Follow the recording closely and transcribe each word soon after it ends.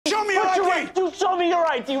You show me your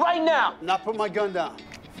ID right now. Not put my gun down.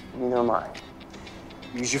 Neither am I.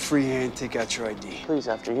 Use your free hand, take out your ID. Please,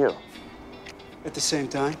 after you. At the same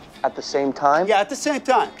time? At the same time? Yeah, at the same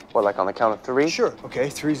time. What, like on the count of 3? Sure. Okay,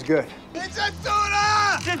 3's good. It's a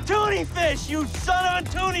tuna! It's a toonie fish, you son of a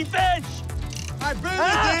toonie fish! All right, bring it,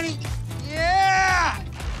 Danny. Yeah!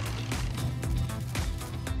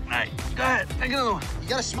 All right, go ahead, take another one. You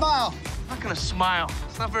gotta smile. I'm not gonna smile.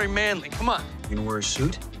 It's not very manly. Come on. You gonna wear a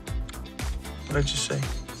suit? What did I just say?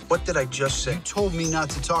 What did I just say? You told me not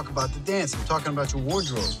to talk about the dance. I'm talking about your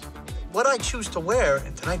wardrobe. What I choose to wear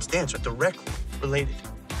in tonight's dance are directly related.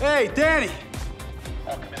 Hey, Danny.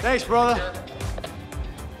 Thanks, brother.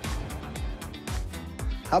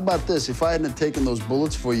 How about this? If I hadn't taken those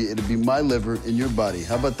bullets for you, it'd be my liver in your body.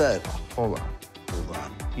 How about that? Hold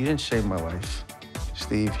on. You didn't save my life,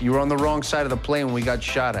 Steve. You were on the wrong side of the plane when we got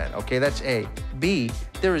shot at, okay? That's A. B,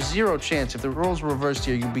 there is 0 chance if the roles were reversed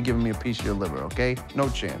here, you'd be giving me a piece of your liver, okay? No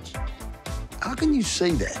chance. How can you say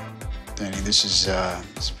that? Danny, this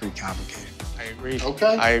is pretty complicated. I agree.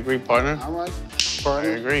 Okay. I agree, partner. All right. I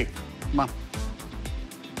Partner. agree. Come on.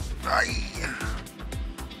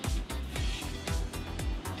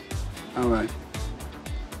 All right.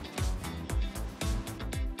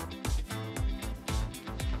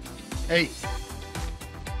 Hey.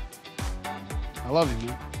 I love you,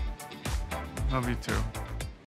 man. Love you too.